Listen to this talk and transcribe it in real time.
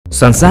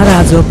संसार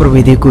आज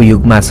प्रविधिको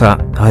युगमा छ।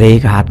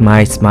 हरेक हातमा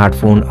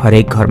स्मार्टफोन,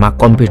 हरेक घरमा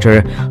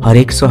कम्प्युटर,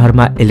 हरेक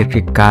शहरमा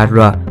इलेक्ट्रिक कार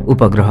र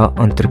उपग्रह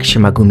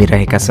अन्तरिक्षमा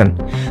घुमिरहेका छन्।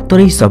 तर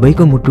यी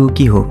सबैको मुटु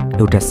के हो?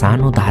 एउटा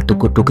सानो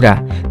धातुको टुक्रा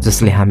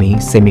जसले हामी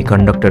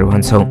सेमिकन्डक्टर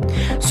भन्छौं।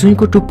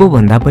 सुईको टुप्पो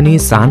भन्दा पनि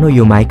सानो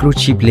यो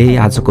माइक्रोचिपले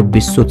आजको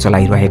विश्व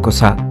चलाइरहेको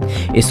छ।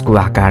 यसको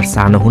आकार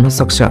सानो हुन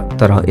सक्छ,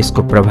 तर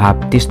यसको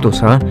प्रभाव त्यस्तो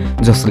छ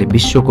जसले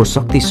विश्वको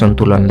शक्ति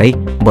सन्तुलनलाई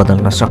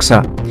बदल्न सक्छ।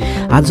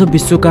 आज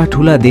विश्वका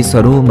ठूला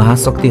देशहरू,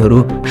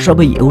 महाशक्तिहरू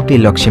सबै एउटै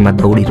लक्ष्यमा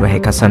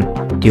दौडिरहेका छन्,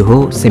 त्यो हो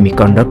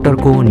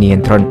सेमिकन्डक्टरको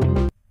नियन्त्रण।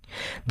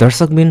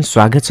 दर्शकबिन,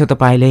 स्वागत छ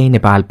तपाईलाई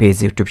नेपाल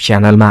पेज युट्युब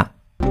च्यानलमा।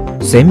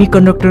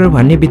 सेमिकन्डक्टर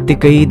भन्ने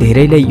बित्तिकै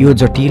धेरैलाई यो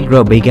जटिल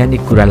र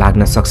वैज्ञानिक कुरा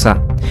लाग्न सक्छ,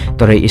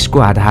 तर यसको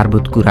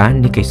आधारभूत कुरा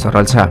निकै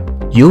सरल छ।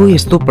 यो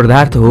यस्तो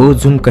पदार्थ हो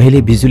जुन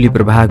कहिले बिजुली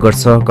प्रवाह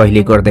गर्छ,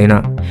 कहिले गर्दैन।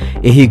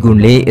 यही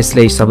गुणले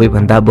यसलाई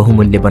सबैभन्दा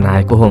बहुमूल्य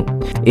बनाएको हो।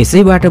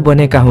 यसैबाट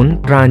बनेका हुन्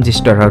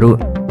ट्रान्जिस्टरहरू,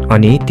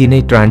 अनि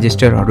तिनै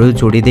ट्रान्जिस्टरहरू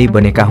जोडिँदै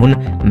बनेका हुन्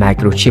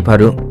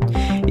माइक्रोचिपहरू।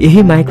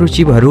 यही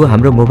माइक्रोचिपहरू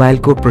हाम्रो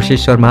मोबाइलको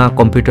प्रोसेसरमा,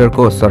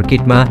 कम्प्युटरको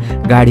सर्किटमा,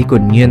 गाडीको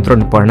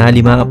नियन्त्रण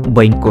प्रणालीमा,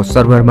 बैंकको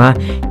सर्भरमा,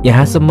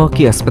 यहाँसम्म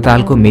कि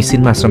अस्पतालको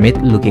मेसिनमा समेत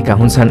लुकेका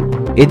हुन्छन्।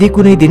 यदि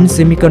कुनै दिन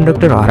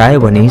सेमिकन्डक्टर हरायो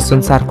भने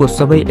संसारको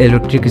सबै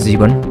इलेक्ट्रिक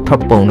जीवन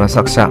ठप्प हुन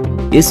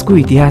सक्छ। यसको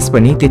इतिहास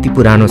पनि त्यति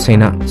पुरानो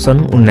छैन।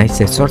 सन्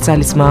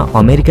 1947 मा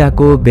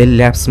अमेरिकाको बेल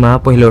ल्याब्समा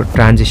पहिलो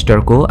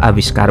ट्रान्जिस्टरको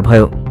आविष्कार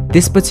भयो।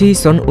 त्यसपछि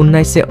सन्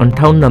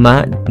 1958 मा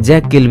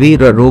ज्याक किल्बी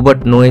र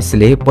रोबर्ट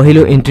नोयसले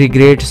पहिलो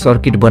इन्टिग्रेटेड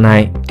सर्किट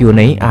बनाए। त्यो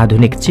नै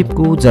आधुनिक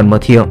चिपको जन्म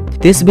थियो।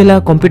 त्यसबेला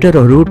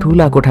कम्प्युटरहरू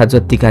ठूला कोठा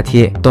जत्तिका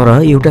थिए, तर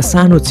एउटा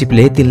सानो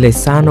चिपले तिनलाई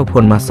सानो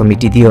फोनमा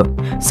समेटिदियो।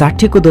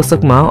 60 को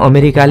दशकमा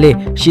अमेरिकाले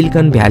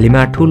सिलिकन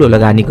भ्यालीमा ठूलो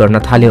लगानी गर्न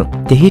थाल्यो।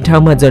 त्यही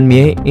ठाउँमा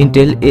जन्मिए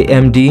इन्टेल,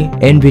 एएमडी,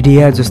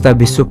 एनभिडिया जस्ता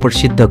विश्व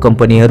प्रसिद्ध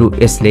कम्पनीहरू।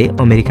 यसले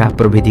अमेरिका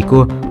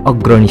प्रविधिको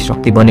अग्रणी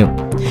शक्ति बन्यो।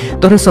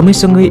 तर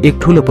समयसँगै एक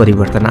ठूलो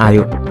परिवर्तन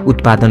आयो।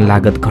 उत्पादन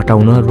लागत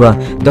घटाउन र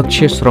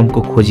दक्ष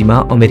श्रमको खोजीमा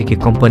अमेरिकी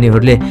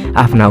कम्पनीहरूले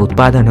आफ्ना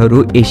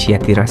उत्पादनहरू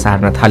एसियातिर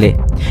सार्न थाले।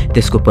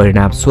 त्यसको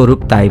परिणाम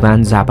स्वरूप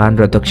ताइवान, जापान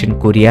र दक्षिण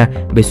कोरिया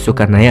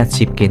विश्वका नयाँ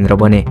चिप केन्द्र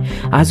बने।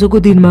 आजको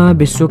दिनमा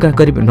विश्वका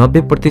करिब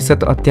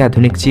 90%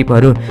 अत्याधुनिक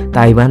चिपहरू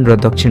ताइवान र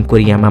दक्षिण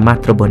कोरियामा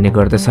मात्र बन्ने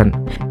गर्दछन्।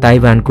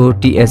 ताइवानको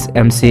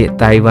TSMC,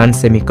 ताइवान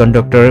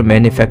सेमिकन्डक्टर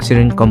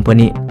म्यानुफ्याक्चरिङ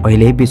कम्पनी,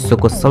 अहिले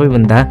विश्वको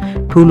सबैभन्दा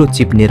ठूलो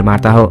चिप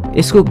निर्माता हो।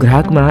 यसको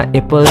ग्राहकमा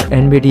एप्पल,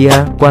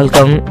 एनभिडिया,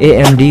 क्वालकम,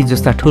 AMD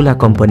जस्ता ठूला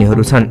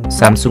कम्पनीहरू छन्।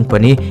 स्यामसुङ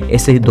पनि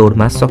यसै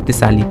दौडमा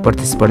शक्तिशाली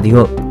प्रतिस्पर्धी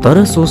हो।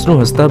 तर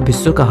सोच्नुहोस् त,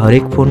 विश्वका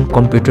हरेक फोन,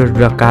 कम्प्युटर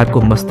र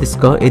कारको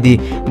मस्तिष्क यदि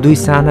दुई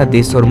साना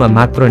देशहरूमा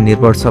मात्र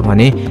निर्भर छ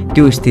भने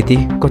त्यो स्थिति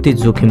कति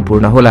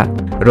जोखिमपूर्ण होला।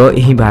 र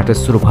यहीबाट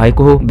सुरु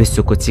भएको हो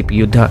विश्वको चिप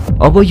युद्ध।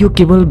 अब यो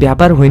केवल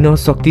व्यापार होइन,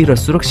 शक्ति र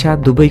सुरक्षा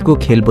दुवैको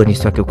खेल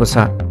बनिसकेको छ।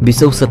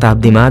 20औं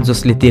शताब्दीमा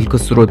जसले तेलको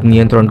स्रोत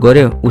नियन्त्रण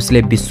गर्यो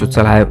उसले विश्व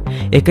चलायो।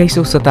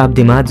 21औं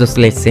शताब्दीमा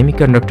जसले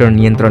सेमिकन्डक्टर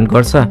नियन्त्रण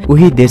गर्छ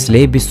उही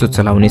देशले विश्व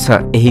चलाउनेछ।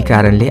 यही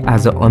कारणले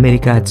आज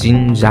अमेरिका,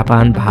 चीन,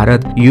 जापान,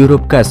 भारत,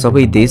 युरोपका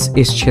सबै देश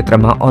यस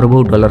क्षेत्रमा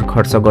अरबौं डलर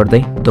खर्च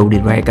गर्दै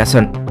दौडिरहेका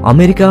छन्।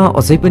 अमेरिका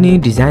अझै पनि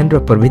डिजाइन र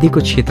प्रविधिको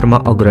क्षेत्रमा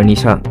अग्रणी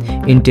छ।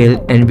 इन्टेल,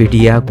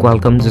 एनभिडिया,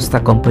 क्वालकम जस्ता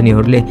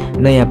कम्पनीहरूले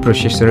नयाँ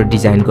प्रोसेसर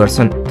डिजाइन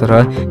गर्छन्, तर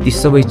ती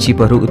सबै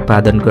चिपहरू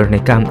उत्पादन गर्ने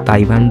काम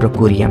ताइवान र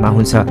कोरियामा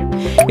हुन्छ।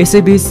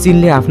 यसैबीच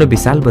चीनले आफ्नो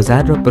विशाल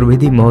बजार र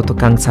प्रविधि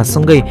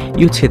महत्वाकांक्षासँगै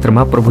यो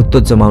क्षेत्रमा प्रभुत्व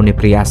जमाउने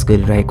प्रयास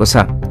गरिरहेको छ।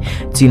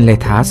 चीनलाई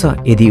थाहा छ,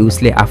 यदि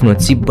उसले आफ्नो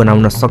चिप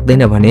बनाउन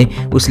सक्दैन भने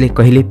उसले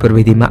कहिल्यै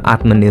प्रविधिमा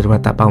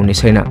आत्मनिर्भरता पाउने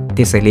छैन।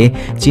 त्यसैले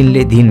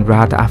चीनले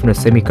दिनरात आफ्नो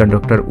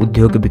सेमिकन्डक्टर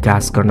उद्योग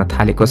विकास गर्न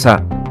थालेको छ।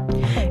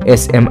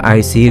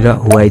 SMIC र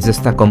हुवाई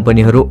जस्ता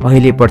कम्पनीहरू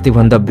अहिले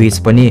प्रतिबन्ध बीच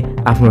पनि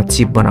आफ्नो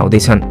चिप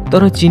बनाउँदैछन्।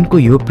 तर चीनको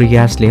यो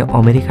प्रयासले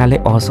अमेरिकालाई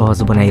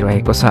असहज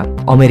बनाइरहेको छ।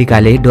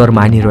 अमेरिकाले डर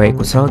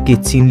मानिरहेको छ कि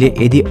चीनले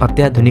यदि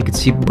अत्याधुनिक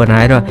चिप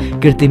बनाएर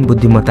कृत्रिम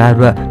बुद्धिमत्ता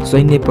र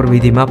सैन्य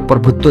प्रविधिमा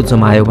प्रभुत्व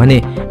जमायो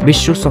भने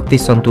विश्व शक्ति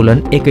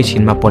सन्तुलन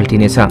एकैछिनमा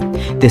पल्टिनेछ।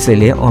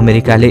 त्यसैले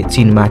अमेरिकाले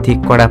चीनमाथि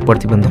कडा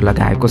प्रतिबन्ध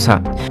लगाएको छ।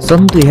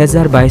 सन्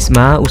 2022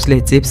 मा उसले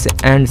चिप्स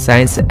एन्ड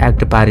साइन्स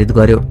एक्ट पारित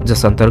गर्यो,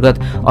 जस अन्तर्गत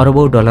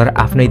अरबौं डलर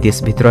आफ्नै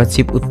देशभित्र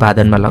चिप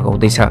उत्पादनमा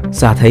लगाउँदैछ।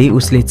 साथै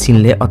उसले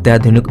चीनले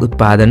अत्याधुनिक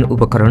उत्पादन,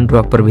 उपकरण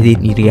र प्रविधि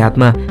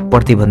निर्यातमा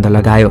प्रतिबन्ध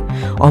लगायो।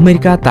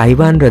 अमेरिका,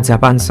 ताइवान र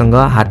जापानसँग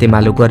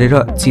हातेमालो गरेर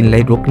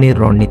चीनलाई रोक्ने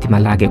रणनीतिमा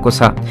लागेको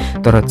छ।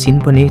 तर चीन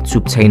पनि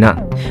चुप छैन।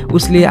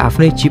 उसले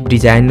आफ्नै चिप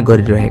डिजाइन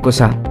गरिरहेको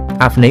छ,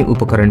 आफ्नै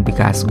उपकरण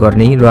विकास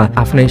गर्ने र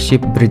आफ्नै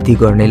चिप वृद्धि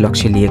गर्ने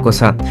लक्ष्य लिएको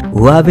छ।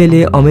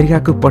 हुवावेले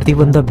अमेरिकाको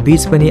प्रतिबन्ध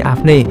बीच पनि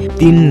आफ्नै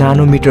 3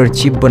 नानोमिटर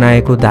चिप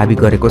बनाएको दावी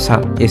गरेको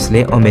छ।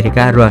 यसले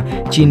अमेरिका र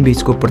चीन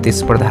बीचको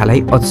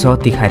प्रतिस्पर्धालाई अझ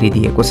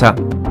तिखारिदिएको छ।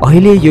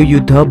 अहिले यो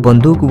युद्ध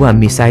बन्दुक वा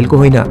मिसाइलको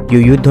होइन, यो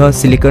युद्ध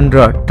सिलिकन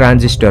र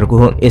ट्रान्जिस्टरको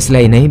हो।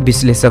 यसलाई नै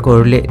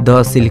विश्लेषकहरूले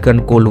द सिलिकन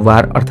कोल्ड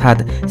वार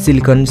अर्थात्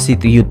सिलिकन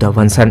शीत युद्ध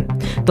भन्छन्।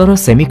 तर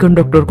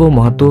सेमिकन्डक्टरको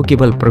महत्त्व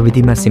केवल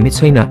प्रविधिमा सीमित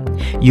छैन,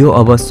 यो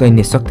अब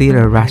सैन्य शक्ति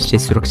र राष्ट्रिय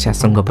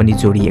सुरक्षासँग पनि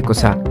जोडिएको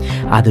छ।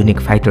 आधुनिक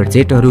फाइटर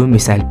जेटहरू,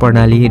 मिसाइल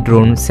प्रणाली,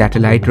 ड्रोन,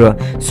 स्याटेलाइट र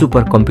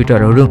सुपर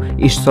कम्प्युटरहरू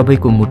यी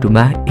सबैको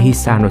मुटुमा यही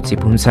सानो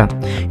चिप हुन्छ।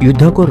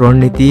 युद्धको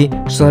रणनीति,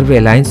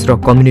 सर्वेलान्स र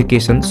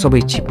कम्युनिकेसन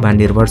सबै चिपमा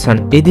निर्भर छन्।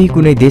 यदि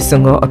कुनै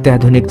देशसँग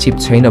अत्याधुनिक चिप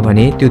छैन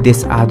भने त्यो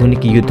देश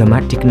आधुनिक युद्धमा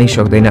टिक्नै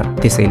सक्दैन।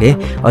 त्यसैले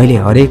अहिले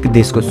हरेक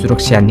देशको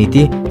सुरक्षा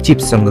नीति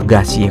चिपसँग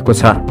गाँसिएको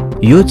छ।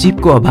 यो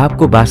चिपको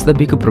अभावको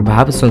वास्तविक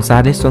प्रभाव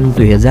संसारले सन्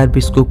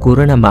 2020 को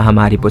कोरोना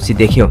महामारीपछि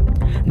देख्यो।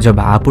 जब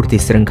आपूर्ति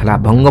श्रृङ्खला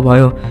भङ्ग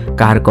भयो,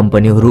 कार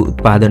कम्पनीहरू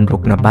उत्पादन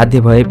रोक्न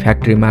बाध्य भए,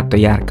 फ्याक्ट्रीमा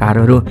तयार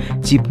कारहरू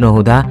चिप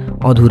नहुँदा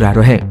अधुरा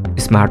रहे,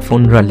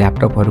 स्मार्टफोन र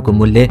ल्यापटपहरूको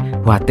मूल्य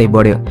वात्तै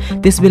बढ्यो।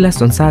 त्यसबेला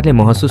संसारले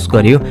महसुस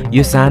गर्यो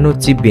यो सानो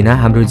चिप बिना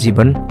हाम्रो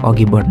जीवन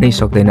अघि बढ्नै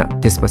सक्दैन।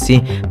 त्यसपछि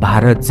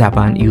भारत,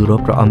 जापान,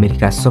 युरोप र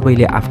अमेरिका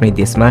सबैले आफ्नै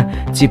देशमा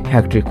चिप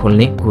फ्याक्ट्री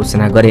खोल्ने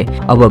घोषणा गरे।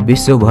 अब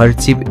विश्वभर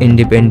चिप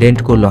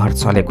इन्डिपेन्डेन्टको लहर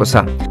चलेको छ।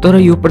 तर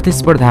यो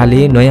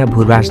प्रतिस्पर्धाले नयाँ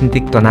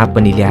भूराजनीतिक तनाव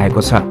पनि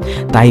ल्याएको छ।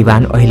 ताइवान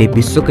अहिले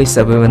विश्वकै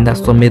सबैभन्दा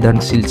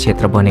संवेदनशील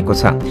क्षेत्र बनेको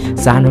छ।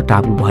 सानो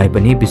टापु भए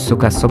पनि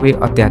विश्वका सबै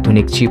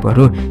अत्याधुनिक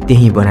चिपहरू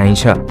त्यहीँ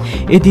बनाइन्छ।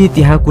 यदि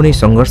त्यहाँ कुनै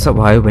सङ्घर्ष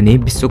भयो भने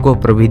विश्वको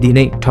प्रविधि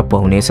नै ठप्प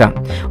हुनेछ।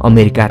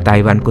 अमेरिका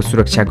ताइवानको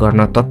सुरक्षा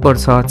गर्न तत्पर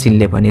छ,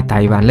 चीनले भने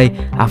ताइवानलाई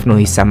आफ्नो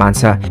हिस्सा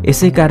मान्छ।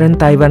 यसैकारण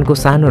ताइवानको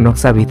सानो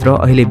नक्साभित्र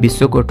अहिले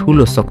विश्वको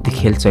ठूलो शक्ति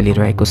खेल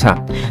चलिरहेको छ।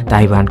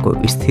 ताइवानको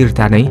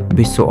स्थिरता नै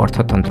विश्व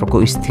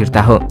अर्थतन्त्रको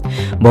स्थिरता हो।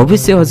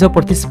 भविष्य अझ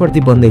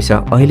प्रतिस्पर्धी बन्दैछ।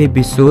 अहिले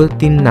विश्व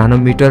 3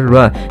 नानोमिटर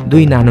र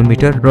 2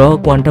 नानोमिटर र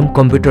क्वान्टम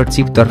कम्प्युटर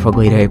चिपतर्फ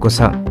गइरहेको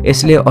छ।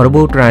 यसले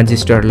अर्बौं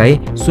ट्रान्जिस्टरलाई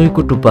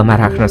सुईको टुप्पामा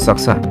राख्न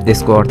सक्छ।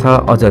 त्यसको अर्थ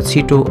अझ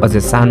छिटो, अझ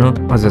सानो,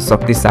 अझ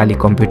शक्तिशाली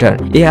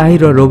कम्प्युटर। एआई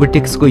र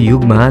रोबोटिक्सको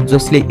युगमा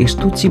जसले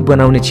यस्तो चिप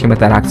बनाउने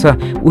क्षमता राख्छ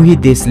उही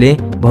देशले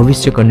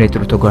भविष्यको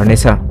नेतृत्व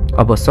गर्नेछ।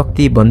 अब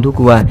शक्ति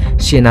बन्दुक वा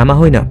सेनामा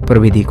होइन,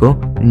 प्रविधिको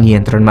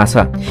नियन्त्रणमा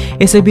छ।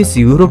 यसैबीच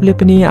युरोपले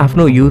पनि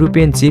आफ्नो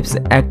युरोपियन चिप्स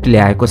एक्ट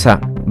ल्याएको छ।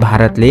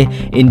 भारतले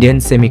इन्डियन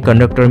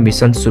सेमिकन्डक्टर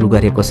मिसन सुरु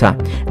गरेको छ।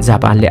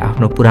 जापानले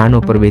आफ्नो पुरानो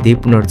प्रविधि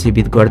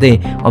पुनर्जीवित गर्दै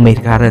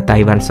अमेरिका र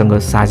ताइवानसँग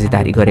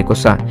साझेदारी गरेको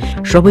छ।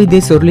 सबै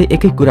देशहरूले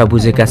एकै कुरा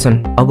बुझेका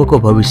छन्, अबको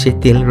भविष्य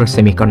तेल र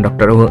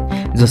सेमिकन्डक्टर हो।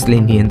 जसले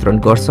नियन्त्रण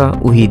गर्छ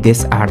उही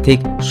देश आर्थिक,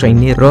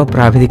 सैन्य र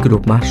प्राविधिक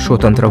रूपमा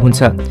स्वतन्त्र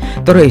हुन्छ।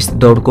 तर यस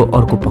दौडको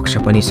अर्को पक्ष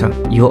पनि छ।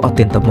 यो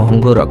अत्यन्त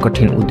महँगो र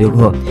कठिन उद्योग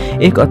हो।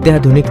 एक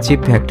अत्याधुनिक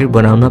चिप फ्याक्ट्री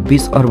बनाउन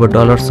 20 अर्ब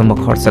डलरसम्म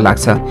खर्च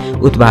लाग्छ।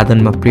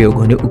 उत्पादनमा प्रयोग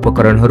हुने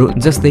उपकरणहरू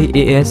जस्तै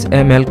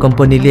एएसएमएल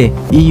कम्पनीले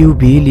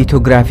EUV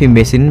लिथोग्राफी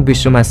मेसिन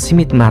विश्वमा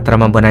सीमित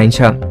मात्रामा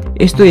बनाइन्छ।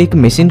 यस्तो एक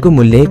मेसिनको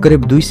मूल्य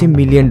करिब 200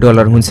 मिलियन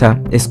डलर हुन्छ।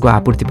 यसको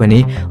आपूर्ति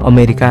पनि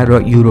अमेरिका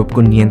र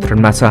युरोपको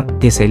नियन्त्रणमा छ।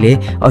 त्यसैले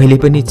अहिले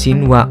पनि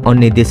चीन वा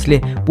अन्य देशले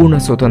पूर्ण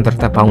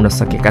स्वतन्त्रता पाउन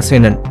सकेका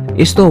छैनन्।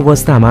 यस्तो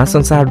अवस्थामा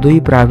संसार दुई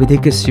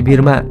प्राविधिक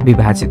शिविरमा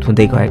विभाजित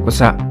हुँदै गएको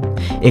छ।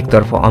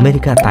 एकतर्फ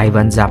अमेरिका,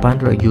 ताइवान, जापान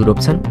र युरोप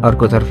छन्,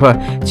 अर्कोतर्फ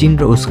चीन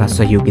र उसका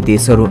सहयोगी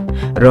देशहरू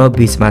र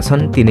बीचमा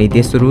छन् तिनै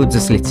देशहरू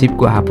जसले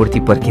चिपको आपूर्ति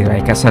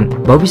पर्खिरहेका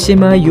छन्।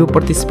 भविष्यमा यो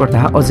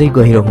प्रतिस्पर्धा अझै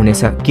गहिरो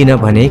हुनेछ,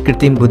 किनभने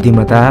कृत्रिम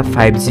बुद्धिमत्ता,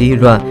 5G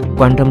र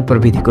क्वान्टम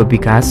प्रविधिको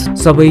विकास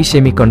सबै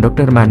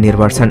सेमिकन्डक्टरमा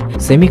निर्भर छन्।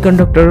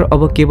 सेमिकन्डक्टर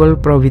अब केवल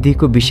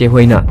प्रविधिको विषय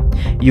होइन,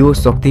 यो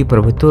शक्ति,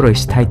 प्रभुत्व र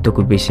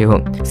स्थायित्वको विषय हो।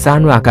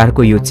 सानो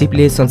आकारको यो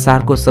चिपले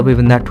संसारको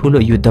सबैभन्दा ठूलो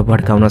युद्ध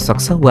भड्काउन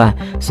सक्छ वा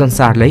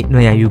संसारलाई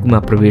नयाँ युगमा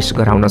प्रवेश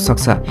गराउन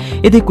सक्छ।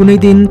 यदि कुनै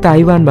दिन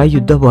ताइवानमा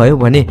युद्ध भयो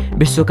भने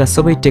विश्वका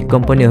सबै टेक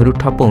कम्पनीहरू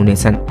ठप्प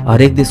हुनेछन्।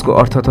 हरेक देशको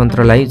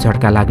अर्थतन्त्रलाई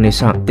झट्का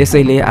लाग्नेछ।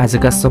 त्यसैले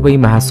आजका सबै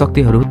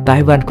महाशक्तिहरू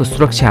ताइवानको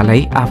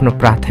सुरक्षालाई आफ्नो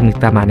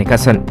प्राथमिकता मानेका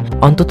छन्।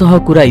 अन्ततः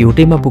कुरा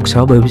एउटैमा पुग्छ,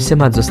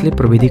 भविष्यमा जसले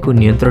प्रविधिको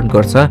नियन्त्रण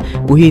गर्छ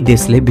उही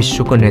देशले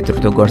विश्वको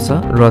नेतृत्व गर्छ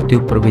र त्यो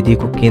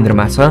प्रविधिको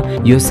केन्द्रमा छ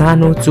यो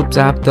सानो,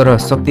 चुपचाप तर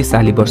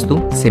शक्तिशाली वस्तु,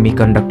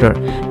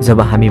 सेमिकन्डक्टर। जब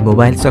हामी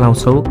मोबाइल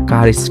चलाउँछौँ,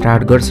 कार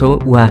स्टार्ट गर्छौँ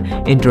वा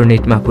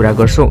इन्टरनेटमा कुरा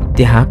गर्छौँ,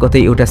 त्यहाँ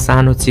कतै एउटा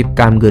सानो चिप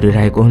काम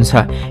गरिरहेको हुन्छ।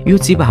 यो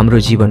चिप हाम्रो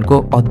जीवनको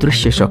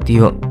अदृश्य शक्ति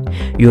हो।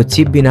 यो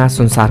चिप बिना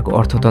संसारको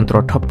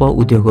अर्थतन्त्र ठप्प,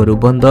 उद्योगहरू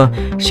बन्द,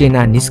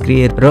 सेना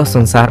निष्क्रिय र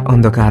संसार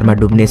अन्धकारमा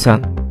डुब्नेछ।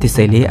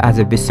 त्यसैले आज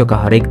विश्वका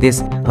हरेक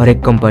देश,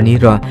 हरेक कम्पनी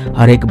र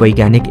हरेक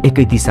वैज्ञानिक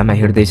एकै दिशामा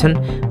हिँड्दैछन्।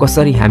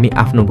 कसरी हामी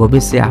आफ्नो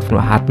भविष्य आफ्नो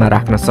हातमा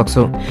राख्न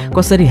सक्छौँ,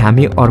 कसरी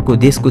हामी अर्को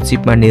देशको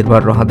चिपमा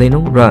निर्भर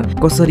रहँदैनौँ र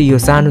कसरी यो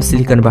सानो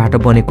सिलिकनबाट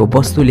बनेको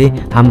वस्तुले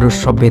हाम्रो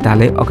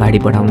सभ्यतालाई अगाडि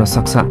बढाउन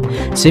सक्छ।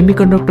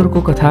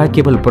 सेमिकन्डक्टरको कथा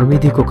केवल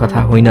प्रविधिको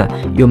कथा होइन,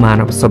 यो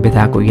मानव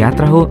सभ्यताको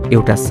यात्रा हो।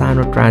 एउटा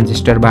सानो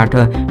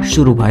ट्रान्जिस्टरबाट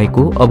सुरु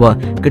भएको अब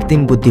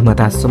कृत्रिम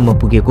बुद्धिमत्तासम्म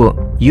पुगेको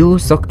यो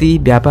शक्ति,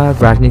 व्यापार,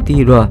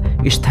 राजनीति र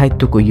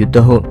स्थायित्वको युद्ध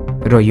हो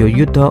र यो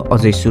युद्ध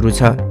अझै सुरु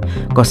छ।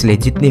 कसले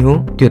जित्ने हो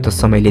त्यो त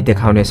समयले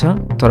देखाउनेछ,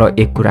 तर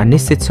एक कुरा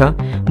निश्चित छ,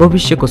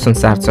 भविष्यको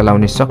संसार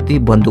चलाउने शक्ति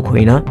बन्दुक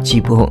होइन,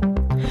 चिप हो।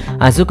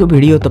 आजको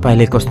भिडियो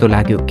तपाईलाई कस्तो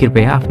लाग्यो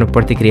कृपया आफ्नो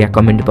प्रतिक्रिया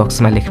कमेन्ट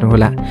बक्समा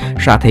लेख्नुहोला।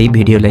 साथै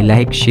भिडियोलाई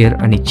लाइक, शेयर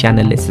अनि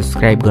च्यानललाई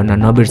सब्स्क्राइब गर्न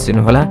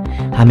नबिर्सनुहोला।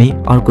 हामी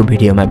अर्को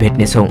भिडियोमा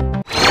भेट्नेछौँ।